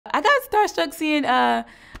starstruck seeing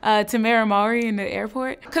Tamara Mowry in the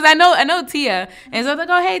airport. Cause I know Tia. And so I was like,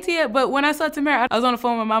 oh, hey Tia. But when I saw Tamara, I was on the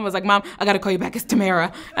phone with my mom. I was like, Mom, I gotta call you back. It's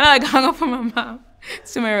Tamara. And I like hung up on my mom.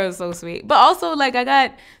 Tamara was so sweet. But also like I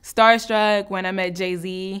got starstruck when I met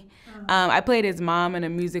Jay-Z. I played his mom in a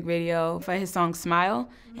music video for his song Smile.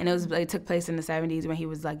 And it took place in the 70s when he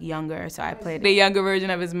was like younger. So I played the younger version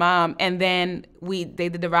of his mom. And then they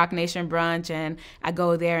did the Rock Nation brunch and I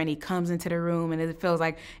go there and he comes into the room and it feels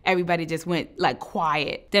like everybody just went like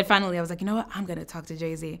quiet. Then finally I was like, you know what? I'm gonna talk to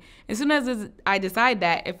Jay-Z. As soon as I decided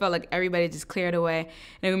that, it felt like everybody just cleared away.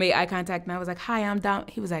 And we made eye contact and I was like, hi, I'm Dom.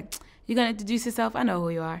 He was like, you gonna introduce yourself? I know who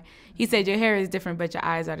you are. He said, your hair is different, but your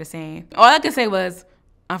eyes are the same. All I could say was,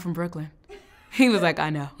 I'm from Brooklyn. He was like, I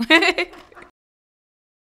know.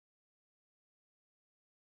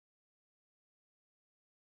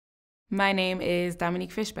 My name is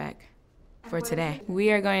Dominique Fishback for today.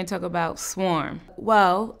 We are going to talk about Swarm.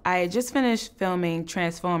 Well, I just finished filming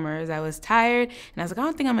Transformers. I was tired and I was like, I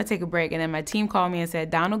don't think I'm gonna take a break. And then my team called me and said,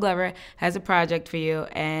 Donald Glover has a project for you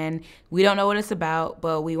and we don't know what it's about,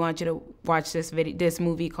 but we want you to watch this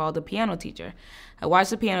movie called The Piano Teacher. I watched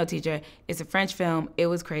The Piano Teacher. It's a French film. It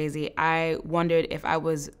was crazy. I wondered if I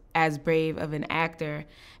was as brave of an actor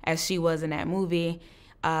as she was in that movie.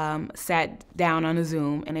 Sat down on a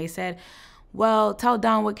Zoom and they said, well, tell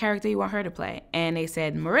Dawn what character you want her to play. And they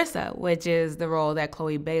said Marissa, which is the role that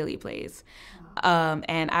Chloe Bailey plays.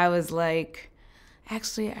 And I was like,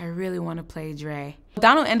 actually, I really want to play Dre.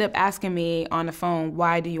 Donald ended up asking me on the phone,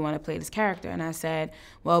 why do you want to play this character? And I said,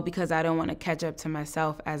 well, because I don't want to catch up to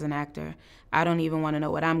myself as an actor. I don't even want to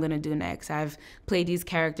know what I'm going to do next. I've played these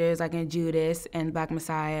characters like in Judas and Black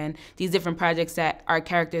Messiah and these different projects that are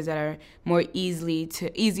characters that are more easy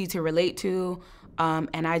to relate to.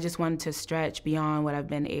 And I just wanted to stretch beyond what I've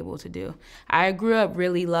been able to do. I grew up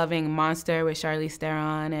really loving Monster with Charlize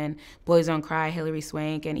Theron and Boys Don't Cry, Hilary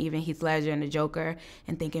Swank, and even Heath Ledger and The Joker,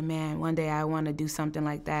 and thinking, man, one day I want to do something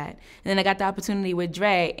like that. And then I got the opportunity with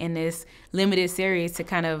Dre in this limited series to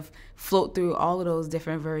kind of float through all of those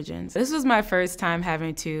different versions. This was my first time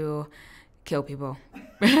having to kill people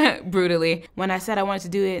brutally. When I said I wanted to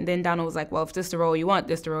do it, and then Donald was like, well, if this is the role you want,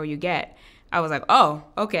 this is the role you get. I was like, oh,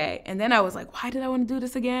 okay. And then I was like, why did I want to do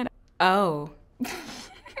this again? Oh.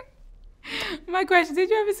 My question, did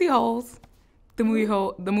you ever see Holes? The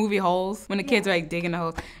movie Holes, when the kids are like digging the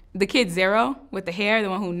holes. The kid Zero with the hair, the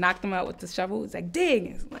one who knocked him out with the shovel, was like, dig.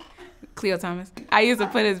 It's like, Cleo Thomas. I used to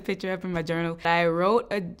put his picture up in my journal. I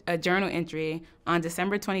wrote a journal entry on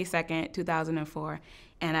December 22nd, 2004.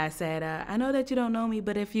 And I said, I know that you don't know me,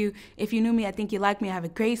 but if you knew me, I think you like me. I have a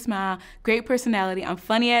great smile, great personality. I'm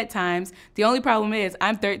funny at times. The only problem is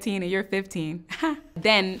I'm 13 and you're 15.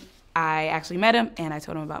 Then I actually met him and I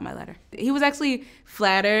told him about my letter. He was actually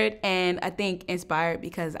flattered and I think inspired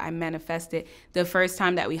because I manifested. The first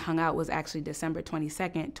time that we hung out was actually December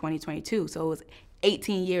 22nd, 2022. So it was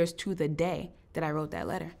 18 years to the day that I wrote that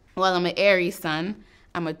letter. Well, I'm an Aries sun.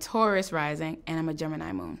 I'm a Taurus rising, and I'm a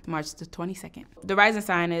Gemini moon, March the 22nd. The rising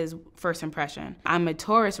sign is first impression. I'm a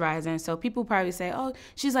Taurus rising, so people probably say, oh,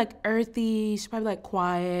 she's like earthy, she's probably like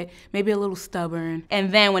quiet, maybe a little stubborn.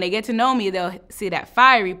 And then when they get to know me, they'll see that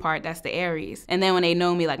fiery part, that's the Aries. And then when they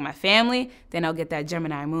know me like my family, then they'll get that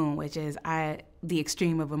Gemini moon, which is the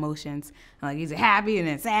extreme of emotions. Like he's happy and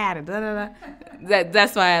then sad and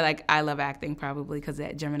That's why I love acting probably because of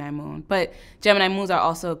that Gemini moon. But Gemini moons are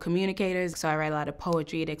also communicators, so I write a lot of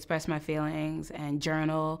poetry to express my feelings and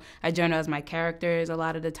journal. I journal as my characters a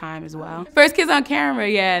lot of the time as well. First kiss on camera,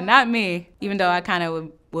 yeah, not me, even though I kind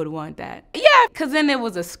of would want that. Yeah, because then it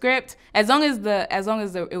was a script. As long as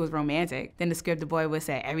it was romantic, then the script, the boy would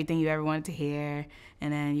say everything you ever wanted to hear,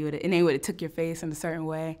 and then you would have took your face in a certain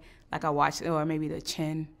way. Like I watched, or maybe the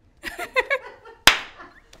chin.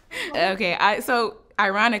 Okay, so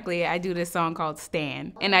ironically, I do this song called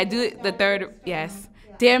Stan. And I do the third, yes.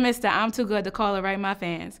 Dear Mister, I'm too good to call or write my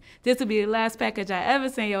fans. This will be the last package I ever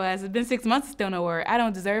send your ass. It's been 6 months, still no word. I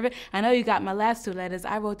don't deserve it. I know you got my last 2 letters.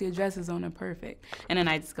 I wrote the addresses on them perfect. And then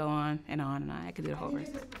I just go on and on and on. I could do the whole verse.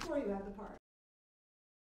 Before you have the part.